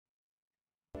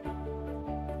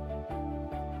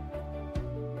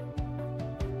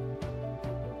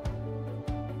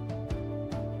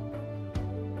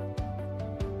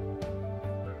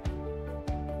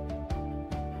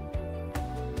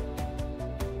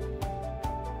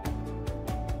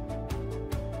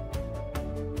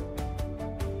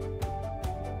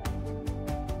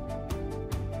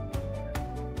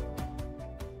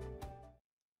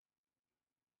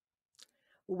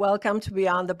Welcome to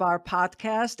Beyond the Bar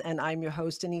podcast, and I'm your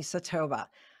host, Anisa Tova.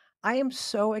 I am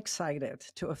so excited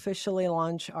to officially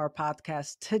launch our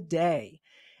podcast today.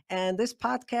 And this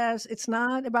podcast, it's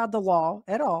not about the law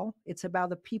at all. It's about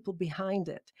the people behind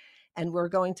it. And we're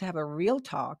going to have a real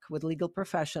talk with legal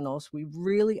professionals. We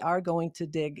really are going to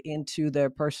dig into their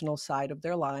personal side of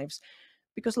their lives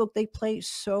because, look, they play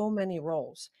so many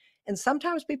roles. And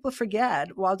sometimes people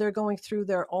forget while they're going through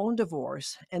their own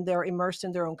divorce and they're immersed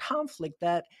in their own conflict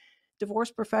that divorce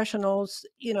professionals,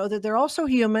 that they're also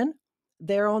human.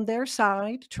 They're on their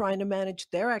side trying to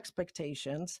manage their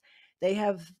expectations. They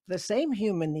have the same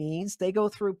human needs. They go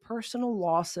through personal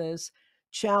losses,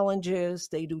 challenges,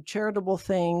 they do charitable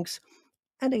things,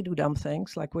 and they do dumb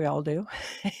things like we all do.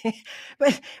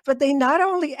 but they not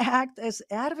only act as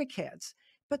advocates,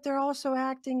 but they're also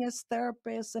acting as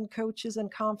therapists and coaches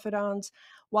and confidants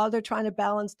while they're trying to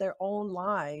balance their own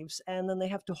lives. And then they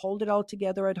have to hold it all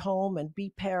together at home and be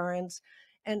parents.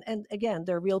 And again,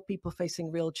 they're real people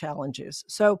facing real challenges.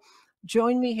 So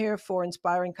join me here for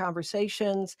inspiring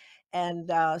conversations.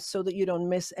 And so that you don't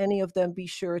miss any of them, be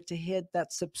sure to hit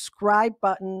that subscribe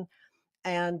button,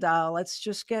 and let's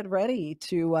just get ready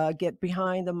to get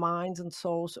behind the minds and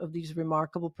souls of these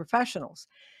remarkable professionals.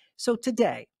 So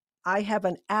today, I have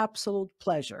an absolute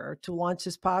pleasure to launch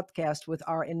this podcast with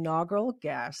our inaugural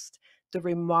guest, the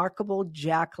remarkable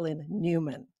Jacqueline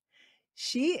Newman.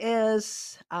 She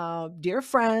is a dear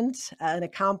friend, an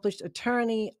accomplished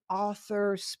attorney,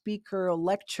 author, speaker,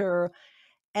 lecturer,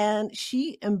 and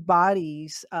she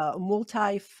embodies a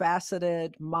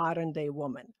multifaceted modern day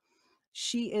woman.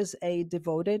 She is a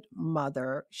devoted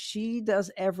mother. She does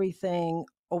everything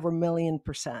over a million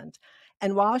percent.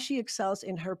 And while she excels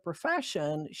in her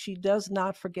profession, she does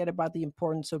not forget about the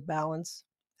importance of balance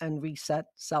and reset,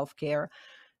 self-care.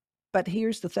 But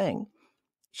here's the thing.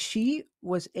 She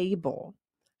was able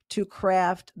to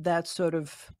craft that sort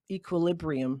of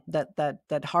equilibrium,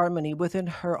 that harmony within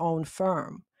her own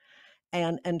firm.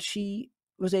 And she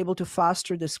was able to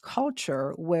foster this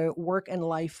culture where work and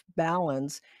life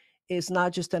balance is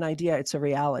not just an idea, it's a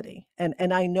reality.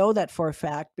 And I know that for a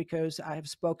fact because I have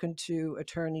spoken to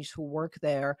attorneys who work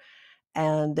there,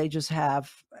 and they just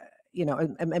have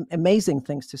amazing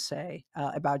things to say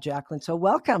about Jacqueline. So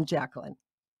welcome, Jacqueline.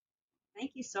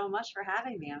 Thank you so much for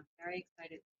having me. I'm very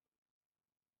excited.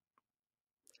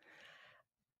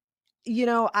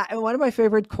 One of my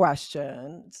favorite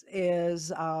questions is,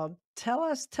 tell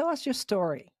us your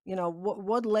story.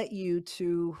 What led you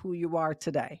to who you are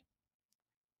today?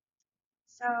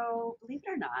 So, believe it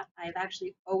or not, I've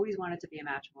actually always wanted to be a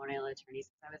matrimonial attorney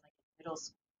since I was like in middle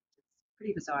school. It's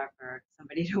pretty bizarre for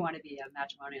somebody to want to be a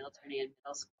matrimonial attorney in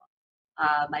middle school.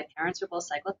 My parents were both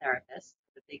psychotherapists.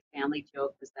 The big family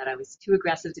joke was that I was too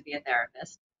aggressive to be a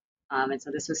therapist. And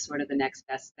so this was sort of the next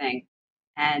best thing.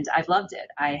 And I've loved it.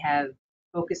 I have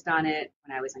focused on it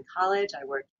when I was in college. I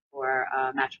worked for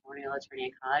a matrimonial attorney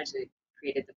in college. I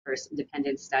created the first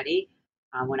independent study.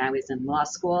 When I was in law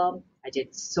school, I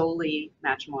did solely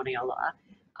matrimonial law.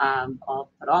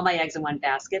 Put all my eggs in one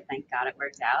basket. Thank God it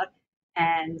worked out.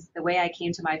 And the way I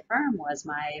came to my firm was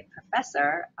my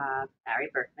professor, Barry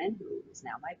Berkman, who is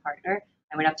now my partner.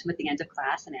 I went up to him at the end of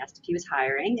class and asked if he was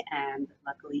hiring, and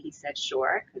luckily he said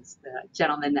sure, because the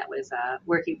gentleman that was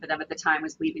working for them at the time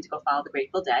was leaving to go follow the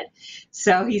Grateful Dead.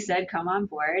 So he said, come on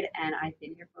board, and I've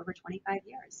been here for over 25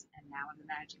 years, and now I'm the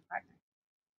managing partner.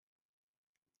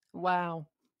 Wow.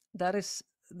 That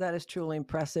is truly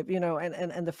impressive.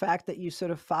 And the fact that you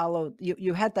sort of followed,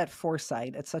 you had that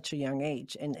foresight at such a young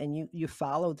age, and you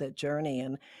followed that journey,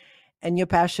 and your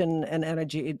passion and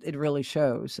energy, it really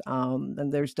shows.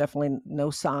 And there's definitely no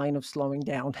sign of slowing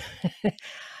down.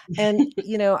 And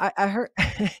I heard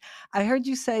I heard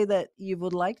you say that you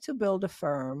would like to build a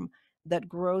firm that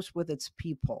grows with its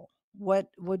people. What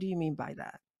do you mean by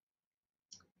that?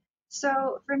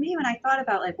 So for me, when I thought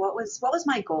about like what was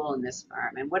my goal in this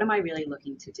firm and what am I really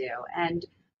looking to do, and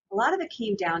a lot of it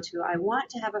came down to I want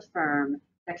to have a firm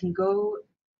that can grow,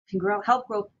 help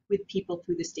grow with people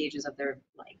through the stages of their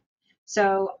life.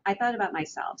 So I thought about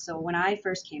myself. So when I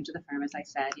first came to the firm, as I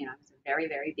said, I was a very,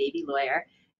 very baby lawyer.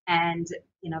 And,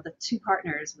 the two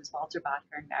partners was Walter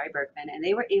Botker and Barry Berkman, and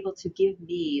they were able to give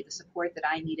me the support that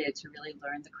I needed to really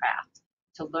learn the craft,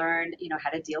 to learn, how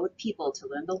to deal with people, to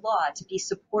learn the law, to be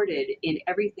supported in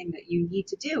everything that you need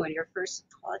to do in your first,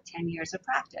 call it 10 years of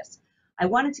practice. I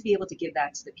wanted to be able to give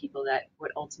that to the people that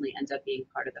would ultimately end up being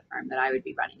part of the firm that I would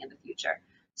be running in the future.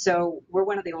 So we're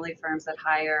one of the only firms that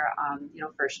hire,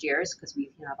 first years because we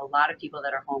have a lot of people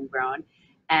that are homegrown,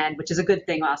 and which is a good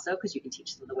thing also because you can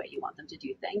teach them the way you want them to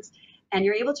do things. And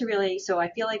you're able to really, so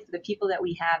I feel like for the people that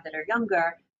we have that are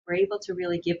younger, we're able to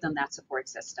really give them that support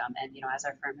system. And, as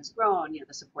our firm has grown,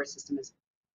 the support system has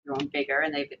grown bigger,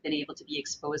 and they've been able to be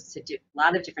exposed to a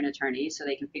lot of different attorneys so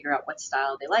they can figure out what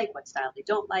style they like, what style they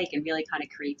don't like, and really kind of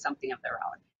create something of their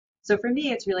own. So for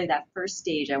me, it's really that first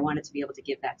stage. I wanted to be able to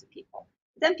give that to people.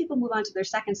 But then people move on to their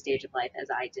second stage of life, as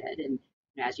I did. And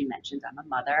as you mentioned, I'm a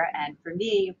mother. And for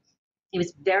me, it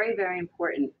was very, very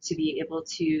important to be able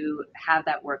to have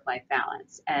that work-life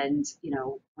balance. And,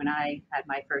 when I had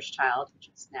my first child, which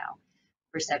is now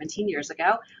for 17 years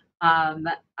ago,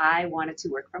 I wanted to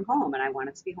work from home and I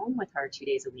wanted to be home with her 2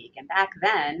 days a week. And back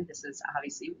then, this is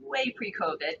obviously way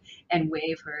pre-COVID and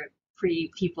way for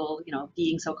pre people,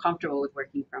 being so comfortable with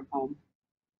working from home.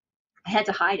 I had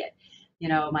to hide it.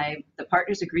 The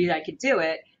partners agreed I could do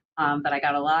it, but I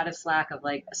got a lot of slack of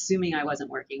like assuming I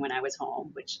wasn't working when I was home,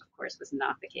 which of course was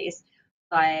not the case.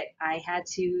 But I had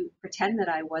to pretend that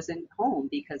I wasn't home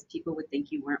because people would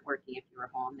think you weren't working if you were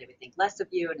home. They would think less of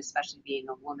you, and especially being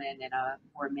a woman in a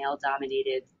more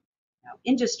male-dominated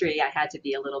industry, I had to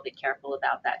be a little bit careful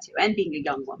about that too, and being a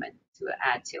young woman to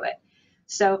add to it.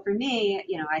 So for me,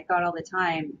 I thought all the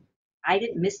time, I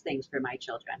didn't miss things for my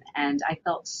children. And I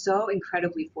felt so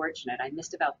incredibly fortunate. I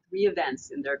missed about 3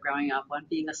 events in their growing up, one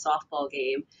being a softball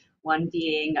game, one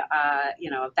being,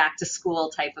 a back to school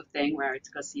type of thing where it's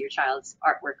go see your child's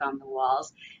artwork on the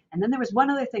walls. And then there was one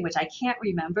other thing, which I can't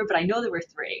remember, but I know there were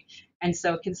 3. And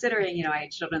so considering, I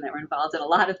had children that were involved in a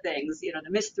lot of things, the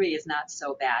miss 3 is not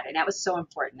so bad. And that was so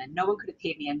important. And no one could have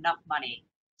paid me enough money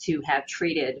to have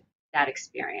traded that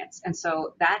experience. And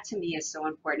so that to me is so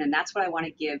important. And that's what I want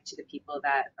to give to the people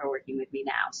that are working with me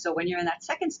now. So when you're in that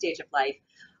second stage of life,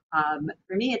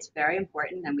 for me, it's very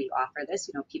important. And we offer this,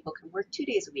 people can work 2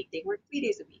 days a week. They can work 3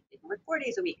 days a week. They can work 4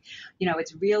 days a week.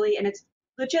 It's really, and it's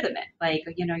legitimate. Like,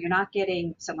 you're not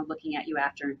getting someone looking at you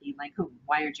after and being like,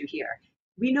 why aren't you here?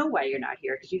 We know why you're not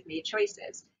here because you've made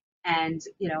choices. And,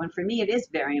 and for me, it is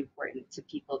very important to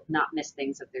people not miss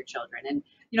things of their children. And,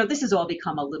 this has all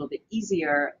become a little bit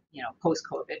easier, post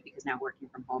COVID, because now working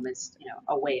from home is,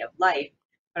 a way of life.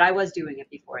 But I was doing it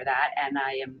before that, and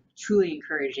I am truly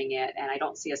encouraging it. And I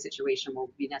don't see a situation where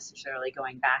we'll be necessarily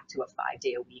going back to a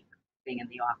 5-day-a-week thing in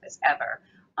the office ever.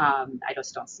 I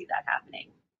just don't see that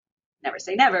happening. Never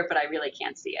say never, but I really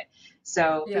can't see it.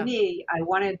 So for Yeah. me, I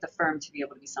wanted the firm to be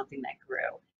able to be something that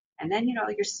grew. And then,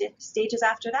 your stages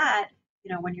after that,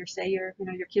 when you say your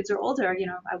kids are older,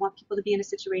 I want people to be in a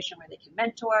situation where they can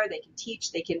mentor, they can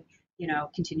teach, they can,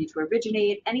 continue to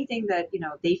originate anything that,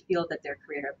 they feel that their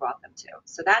career has brought them to.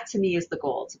 So that to me is the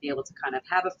goal, to be able to kind of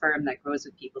have a firm that grows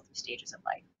with people through stages of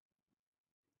life.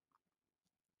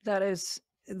 That is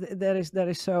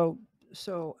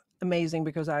so amazing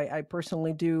because I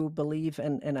personally do believe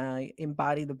and I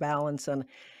embody the balance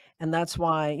and that's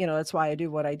why I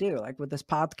do what I do, like with this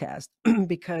podcast,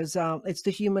 because it's the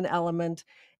human element,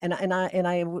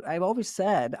 I've always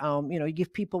said, you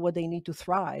give people what they need to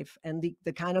thrive and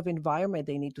the kind of environment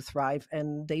they need to thrive,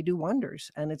 and they do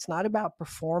wonders. And it's not about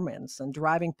performance and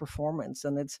driving performance,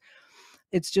 and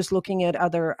it's just looking at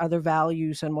other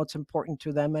values and what's important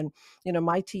to them. And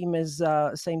my team is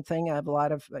same thing. I have a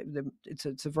lot of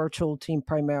it's a virtual team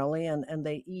primarily, and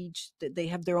they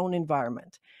have their own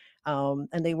environment,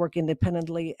 and they work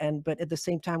independently, but at the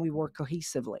same time we work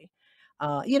cohesively.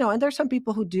 And there's some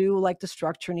people who do like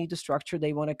need the structure.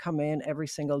 They want to come in every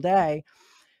single day.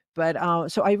 But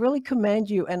so I really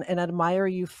commend you and admire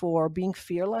you for being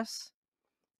fearless,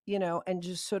 and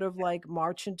just sort of like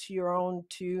march into your own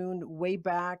tune way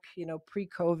back,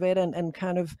 pre-COVID, and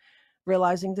kind of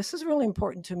realizing this is really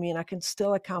important to me and I can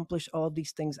still accomplish all of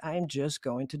these things. I am just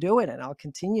going to do it and I'll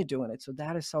continue doing it. So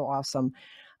that is so awesome.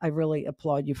 I really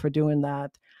applaud you for doing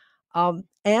that.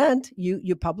 And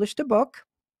you published a book.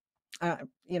 I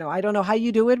don't know how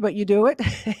you do it, but you do it.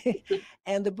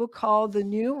 And the book called The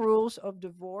New Rules of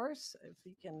Divorce. If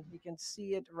you can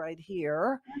see it right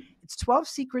here. It's 12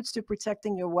 Secrets to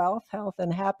Protecting Your Wealth, Health,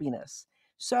 and Happiness.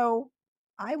 So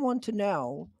I want to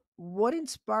know what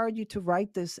inspired you to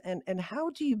write this, and how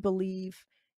do you believe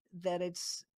that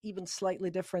it's even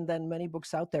slightly different than many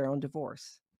books out there on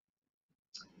divorce?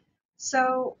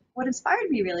 So what inspired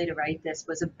me really to write this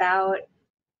was about,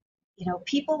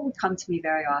 people would come to me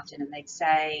very often and they'd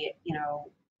say,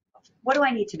 what do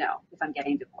I need to know if I'm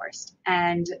getting divorced?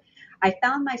 And I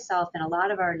found myself in a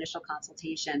lot of our initial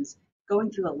consultations going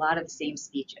through a lot of the same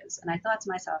speeches. And I thought to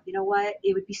myself, you know what?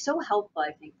 It would be so helpful,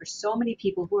 I think, for so many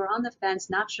people who are on the fence,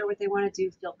 not sure what they want to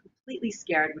do, feel completely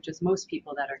scared, which is most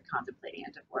people that are contemplating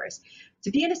a divorce,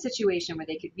 to be in a situation where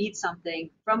they could read something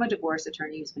from a divorce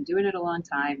attorney who's been doing it a long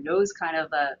time, knows kind of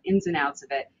the ins and outs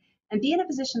of it, and be in a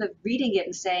position of reading it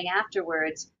and saying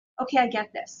afterwards, okay, I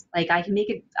get this. Like I can make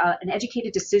an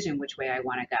educated decision which way I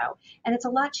want to go. And it's a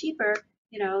lot cheaper,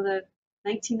 the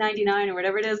 19.99 or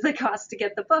whatever it is that costs to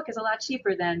get the book is a lot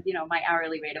cheaper than, my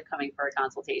hourly rate of coming for a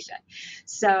consultation.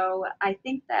 So I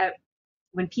think that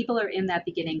when people are in that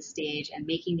beginning stage and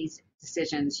making these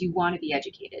decisions, you want to be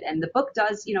educated. And the book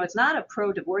does, it's not a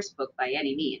pro-divorce book by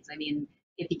any means. I mean,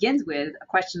 it begins with a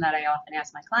question that I often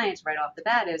ask my clients right off the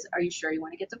bat is, are you sure you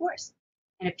want to get divorced?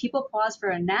 And if people pause for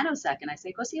a nanosecond, I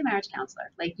say, go see a marriage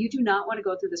counselor. Like, you do not want to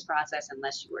go through this process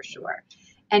unless you are sure.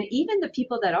 And even the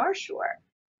people that are sure,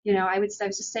 I was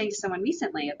just saying to someone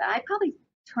recently that I probably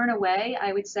turn away,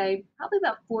 I would say probably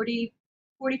about 45%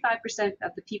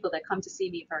 of the people that come to see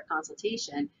me for a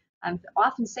consultation, I'm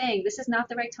often saying, this is not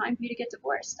the right time for you to get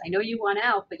divorced. I know you want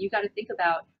out, but you got to think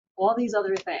about all these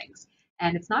other things.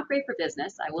 And it's not great for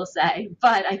business, I will say,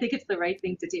 but I think it's the right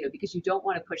thing to do because you don't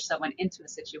want to push someone into a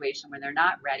situation where they're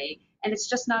not ready. And it's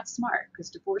just not smart because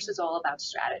divorce is all about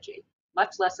strategy,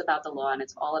 much less about the law, and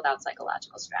it's all about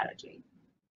psychological strategy.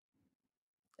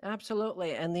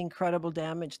 Absolutely, and the incredible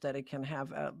damage that it can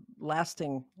have,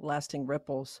 lasting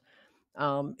ripples.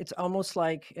 It's almost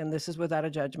like, and this is without a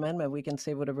judgment, and we can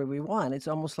say whatever we want. It's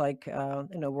almost like,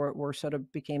 we're sort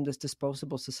of became this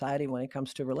disposable society when it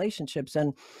comes to relationships.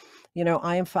 And,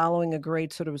 I am following a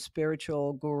great sort of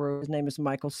spiritual guru. His name is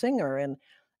Michael Singer. And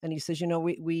he says,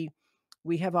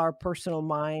 we have our personal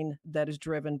mind that is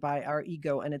driven by our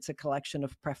ego, and it's a collection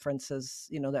of preferences,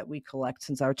 that we collect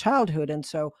since our childhood. And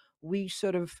so we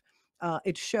sort of,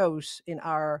 it shows in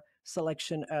our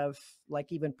selection of,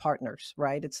 like, even partners,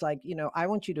 right? It's like, I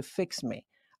want you to fix me.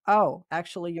 Oh,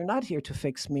 actually, you're not here to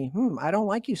fix me. I don't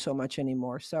like you so much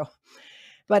anymore. So,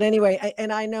 but anyway,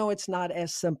 and I know it's not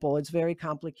as simple. It's very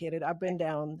complicated. I've been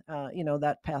down,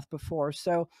 that path before.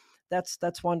 So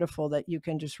that's wonderful that you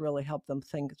can just really help them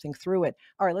think through it.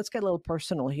 All right, let's get a little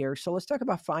personal here. So let's talk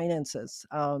about finances.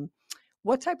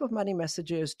 What type of money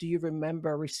messages do you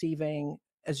remember receiving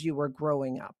as you were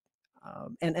growing up?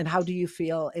 And how do you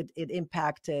feel it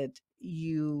impacted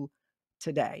you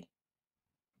today?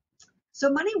 So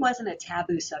money wasn't a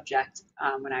taboo subject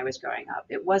when I was growing up.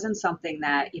 It wasn't something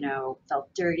that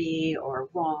felt dirty or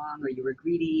wrong or you were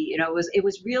greedy. It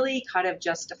was really kind of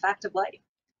just a fact of life.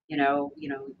 You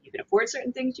can afford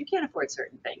certain things, you can't afford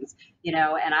certain things. And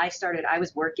I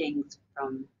was working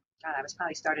from God, I was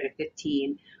probably started at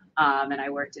 15. And I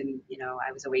worked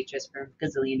I was a waitress for a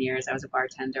gazillion years. I was a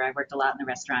bartender. I worked a lot in the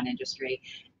restaurant industry.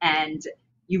 And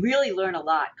you really learn a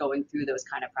lot going through those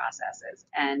kind of processes.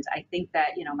 And I think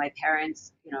that, my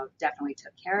parents, definitely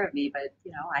took care of me, but,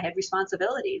 I had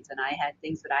responsibilities and I had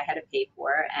things that I had to pay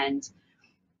for. And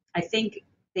I think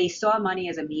they saw money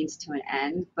as a means to an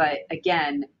end. But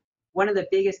again, one of the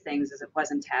biggest things is it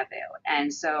wasn't taboo.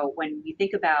 And so when you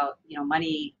think about,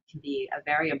 money can be a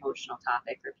very emotional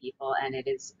topic for people, and it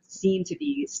is seen to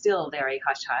be still very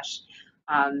hush hush.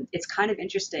 It's kind of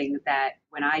interesting that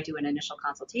when I do an initial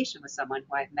consultation with someone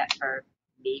who I've met for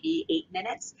maybe 8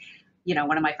 minutes,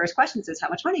 one of my first questions is, how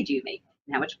much money do you make?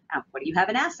 And what do you have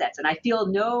in assets? And I feel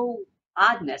no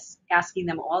oddness asking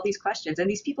them all these questions. And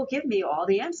these people give me all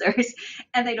the answers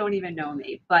and they don't even know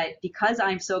me. But because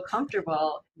I'm so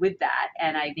comfortable with that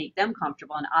and I make them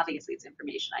comfortable, and obviously it's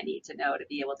information I need to know to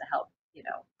be able to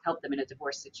help them in a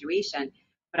divorce situation.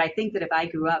 But I think that if I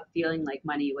grew up feeling like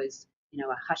money was,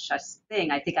 a hush hush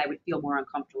thing, I think I would feel more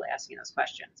uncomfortable asking those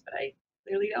questions. But I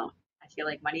clearly don't. I feel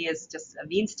like money is just a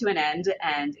means to an end,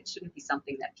 and it shouldn't be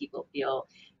something that people feel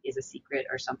is a secret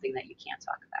or something that you can't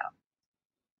talk about.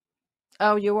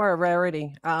 Oh, you are a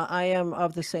rarity. I am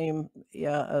of the same,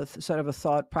 yeah, sort of a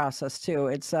thought process too.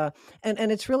 It's and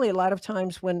it's really a lot of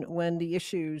times when the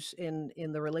issues in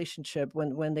the relationship,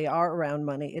 when they are around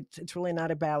money, it's really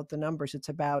not about the numbers. It's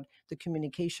about the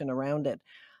communication around it,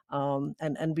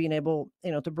 and being able,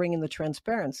 to bring in the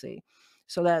transparency.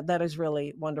 So that is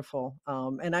really wonderful.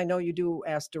 And I know you do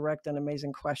ask direct and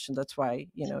amazing questions. That's why,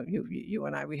 you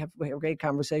and I, we have great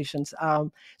conversations.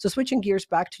 So switching gears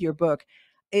back to your book,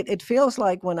 it feels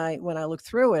like when I look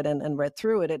through it and read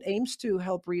through it, it aims to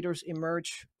help readers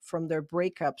emerge from their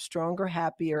breakup stronger,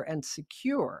 happier, and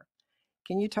secure.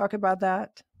 Can you talk about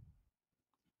that?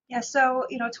 Yeah, so,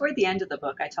 toward the end of the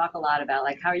book, I talk a lot about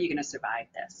like, how are you going to survive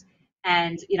this?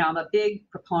 And, I'm a big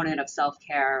proponent of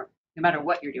self-care no matter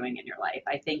what you're doing in your life.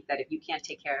 I think that if you can't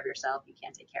take care of yourself, you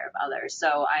can't take care of others.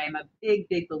 So I am a big,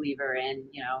 big believer in,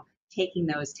 taking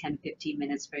those 10, 15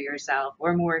 minutes for yourself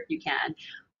or more if you can.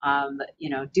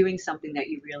 Doing something that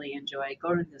you really enjoy,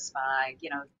 go to the spa,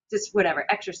 just whatever,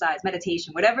 exercise,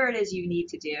 meditation, whatever it is you need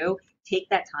to do, take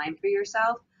that time for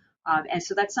yourself. And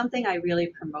so that's something I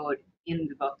really promote in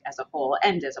the book as a whole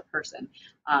and as a person,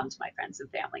 to my friends and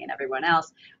family and everyone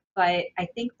else. But I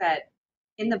think that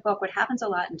in the book, what happens a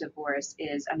lot in divorce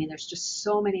is, I mean, there's just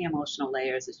so many emotional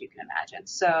layers as you can imagine.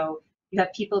 So you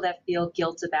have people that feel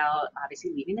guilt about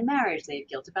obviously leaving the marriage. They have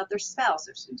guilt about their spouse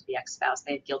or soon to be ex-spouse.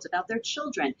 They have guilt about their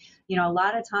children. You know, a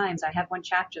lot of times I have one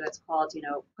chapter that's called, you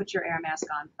know, put your air mask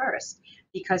on first,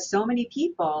 because so many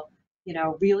people, you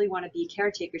know, really want to be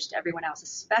caretakers to everyone else,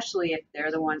 especially if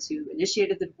they're the ones who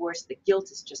initiated the divorce. The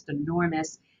guilt is just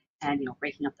enormous, and you know,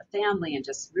 breaking up the family and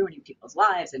just ruining people's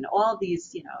lives, and all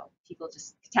these, you know, people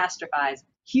just catastrophize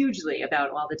hugely about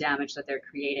all the damage that they're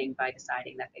creating by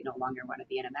deciding that they no longer want to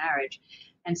be in a marriage.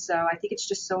 And so I think it's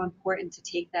just so important to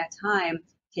take that time,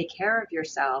 take care of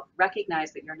yourself,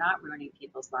 recognize that you're not ruining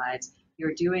people's lives.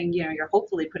 You're doing, you know, you're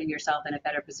hopefully putting yourself in a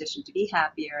better position to be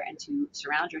happier and to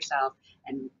surround yourself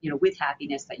and, you know, with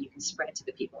happiness that you can spread to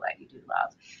the people that you do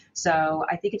love. So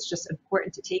I think it's just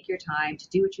important to take your time, to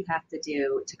do what you have to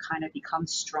do to kind of become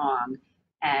strong,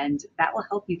 and that will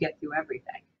help you get through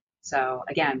everything. So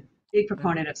again, big Yeah.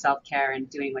 proponent of self-care and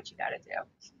doing what you got to do.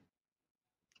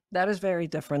 That is very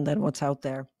different than what's out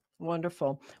there.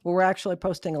 Wonderful. Well, we're actually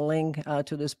posting a link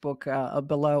to this book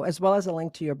below, as well as a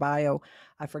link to your bio.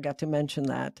 I forgot to mention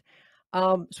that.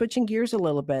 Switching gears a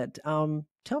little bit,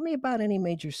 tell me about any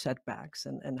major setbacks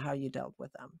and how you dealt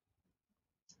with them.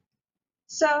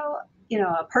 So, you know,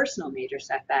 a personal major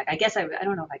setback, I guess I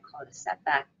don't know if I call it a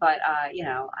setback, but, you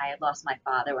know, I had lost my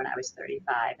father when I was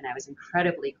 35 and I was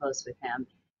incredibly close with him.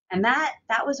 And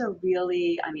that was a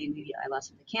really, I mean, I lost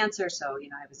him to cancer. So, you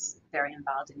know, I was very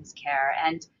involved in his care.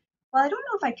 And well, I don't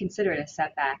know if I consider it a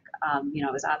setback. You know,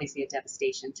 it was obviously a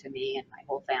devastation to me and my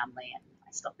whole family. And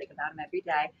I still think about him every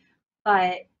day.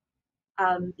 But,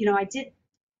 you know, I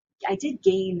did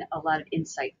gain a lot of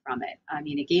insight from it. I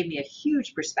mean, it gave me a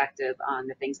huge perspective on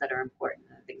the things that are important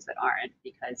and the things that aren't,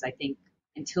 because I think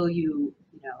until you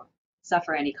know,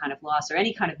 suffer any kind of loss or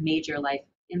any kind of major life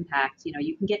impact, you know,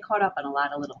 you can get caught up on a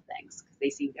lot of little things because they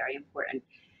seem very important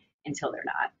until they're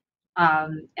not.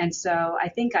 And so I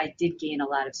think I did gain a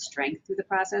lot of strength through the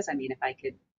process. I mean, if I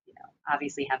could, you know,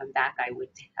 obviously have him back, I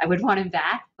would want him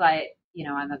back. But you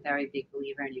know, I'm a very big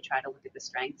believer, and you try to look at the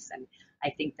strengths. And I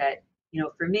think that, you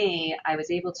know, for me, I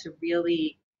was able to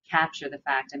really capture the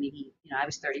fact. I mean, you know, I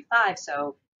was 35,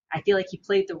 so I feel like he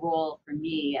played the role for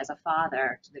me as a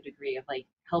father to the degree of like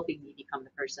helping me become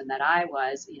the person that I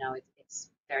was. You know, it's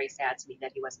very sad to me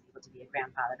that he wasn't able to be a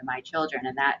grandfather to my children,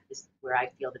 and that is where I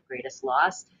feel the greatest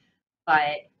loss.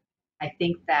 But I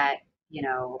think that, you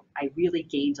know, I really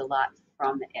gained a lot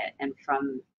from it and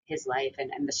from his life,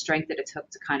 and the strength that it took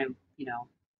to kind of, you know,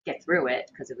 get through it,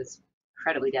 because it was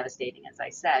incredibly devastating, as I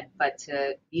said, but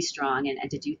to be strong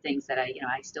and to do things that you know,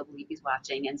 I still believe he's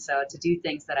watching. And so to do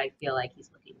things that I feel like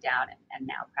he's looking down and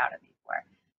now proud of me for.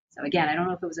 So again, I don't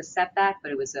know if it was a setback,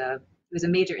 but it was a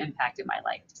major impact in my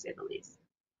life, to say the least.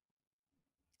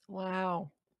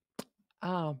 Wow.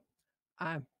 Um,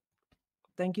 I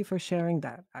thank you for sharing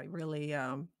that. I really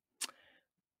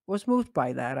was moved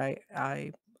by that.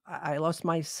 I lost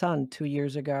my son 2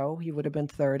 years ago. He would have been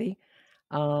 30.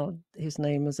 His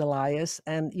name is Elias,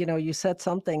 and you know, you said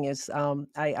something is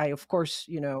I of course,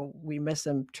 you know, we miss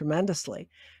him tremendously,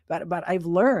 but I've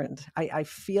learned. I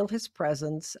feel his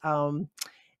presence. And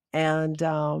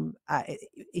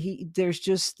he there's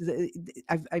just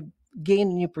I've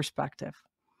gained a new perspective,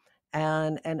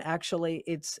 and actually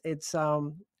it's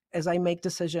as I make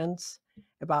decisions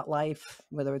about life,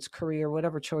 whether it's career,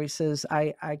 whatever choices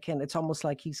I can, it's almost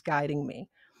like he's guiding me.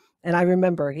 And I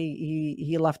remember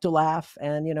he left to laugh,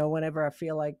 and you know, whenever I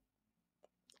feel like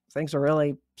things are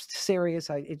really serious,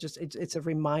 it's a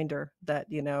reminder that,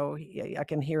 you know, I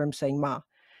can hear him saying, "Ma,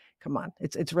 come on,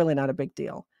 it's really not a big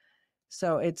deal."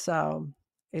 So it's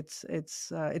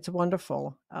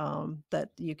wonderful that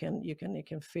you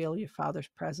can feel your father's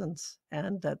presence,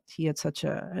 and that he had such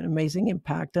an amazing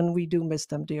impact, and we do miss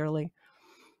them dearly.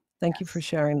 Thank you for Yes.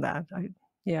 sharing that.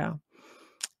 Yeah.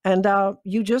 And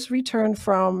you just returned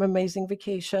from amazing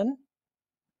vacation.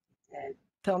 And,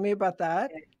 Tell me about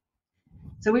that.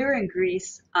 so we were in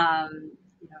Greece. You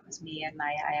know, it was me and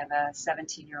I have a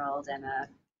 17-year-old and a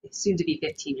soon to be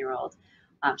 15-year-old.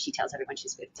 She tells everyone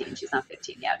she's 15. She's not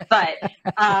 15 yet, but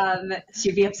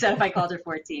she'd be upset if I called her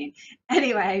 14.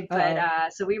 Anyway, but Uh-oh.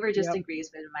 so we were just Yep. in Greece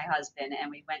with my husband,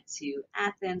 and we went to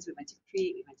Athens, we went to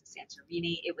Crete, we went to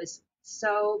Santorini. It was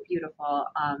so beautiful.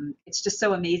 It's just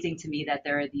so amazing to me that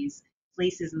there are these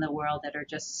places in the world that are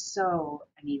just so,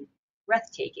 I mean,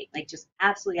 breathtaking, like just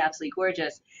absolutely, absolutely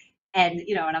gorgeous. And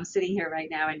you know, and I'm sitting here right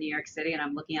now in New York City, and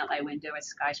I'm looking out my window at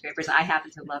skyscrapers. I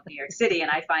happen to love New York City, and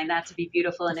I find that to be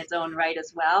beautiful in its own right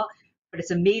as well. But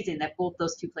it's amazing that both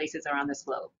those two places are on this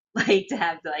globe. Like to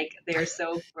have, like, they're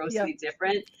so Yeah. grossly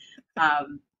different.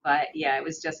 But yeah, it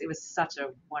was such a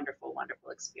wonderful,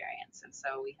 wonderful experience. And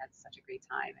so we had such a great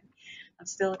time. And I'm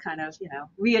still kind of,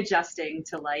 readjusting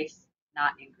to life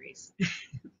not in Greece.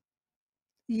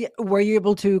 Yeah, were you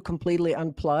able to completely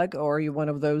unplug, or are you one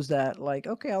of those that like,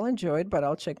 okay, I'll enjoy it, but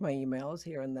I'll check my emails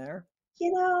here and there?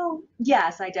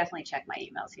 Yes, I definitely check my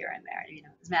emails here and there.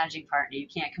 As managing partner, you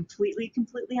can't completely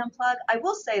unplug. I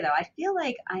will say though, I feel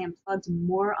like I unplugged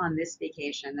more on this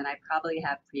vacation than I probably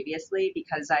have previously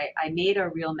because I made a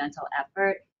real mental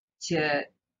effort to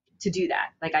to do that.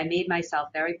 Like I made myself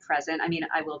very present. I mean,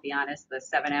 I will be honest, the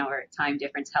 7 hour time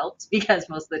difference helped because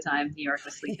most of the time New York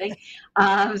was sleeping.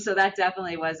 So that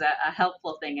definitely was a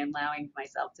helpful thing in allowing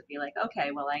myself to be like,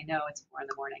 okay, well, I know it's 4 in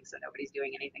the morning, so nobody's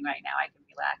doing anything right now. I can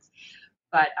relax.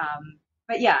 But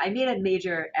but yeah, I made a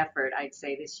major effort, I'd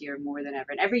say, this year more than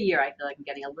ever. And every year, I feel like I'm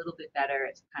getting a little bit better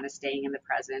at kind of staying in the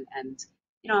present. And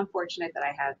I'm fortunate that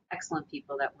I have excellent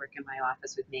people that work in my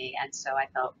office with me, and so I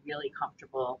felt really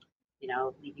comfortable,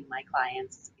 leaving my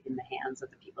clients in the hands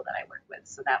of the people that I work with.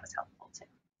 So that was helpful too.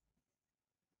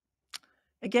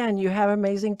 Again, you have an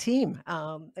amazing team.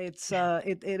 It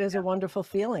is a Yeah. wonderful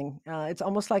feeling. It's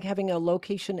almost like having a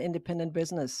location independent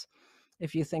business,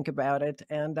 if you think about it.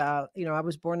 And I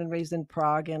was born and raised in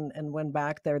Prague, and went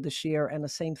back there this year, and the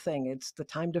same thing. It's the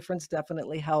time difference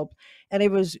definitely helped, and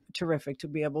it was terrific to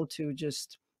be able to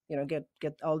just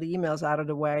get all the emails out of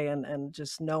the way, and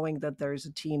just knowing that there's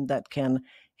a team that can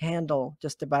handle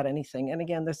just about anything. And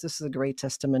again, this is a great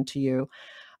testament to you.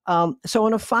 So,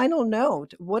 on a final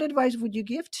note, what advice would you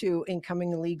give to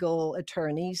incoming legal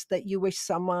attorneys that you wish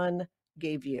someone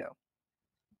gave you?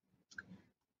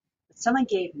 Someone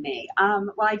gave me.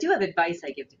 Well, I do have advice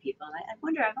I give to people, and I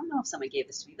wonder, I don't know if someone gave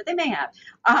this to me, but they may have.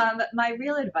 My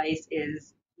real advice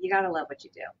is you got to love what you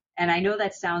do. And I know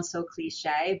that sounds so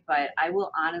cliche, but I will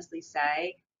honestly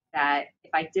say that if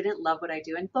I didn't love what I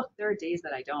do, and look, there are days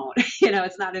that I don't,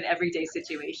 it's not an everyday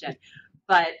situation,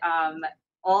 but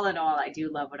all in all, I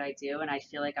do love what I do, and I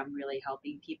feel like I'm really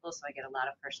helping people, so I get a lot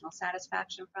of personal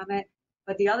satisfaction from it.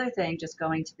 But the other thing, just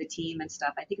going to the team and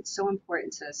stuff, I think it's so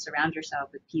important to surround yourself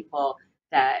with people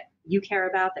that you care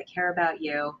about, that care about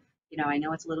you. I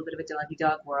know it's a little bit of a doggy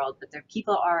dog world, but there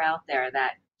people are out there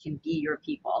that can be your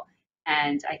people.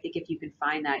 And I think if you can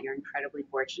find that, you're incredibly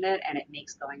fortunate, and it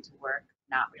makes going to work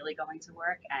not really going to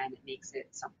work, and it makes it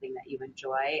something that you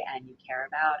enjoy and you care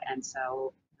about. And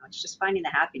so, it's just finding the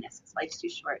happiness. Because life's too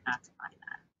short not to find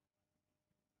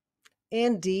that.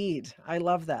 Indeed. I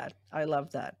love that. I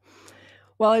love that.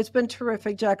 Well, it's been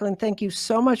terrific, Jacqueline. Thank you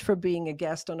so much for being a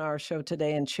guest on our show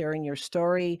today and sharing your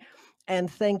story. And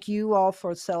thank you all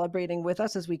for celebrating with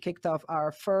us as we kicked off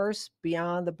our first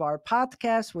Beyond the Bar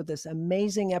podcast with this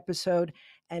amazing episode.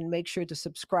 And make sure to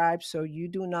subscribe so you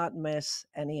do not miss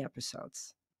any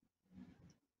episodes.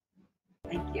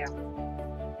 Thank you.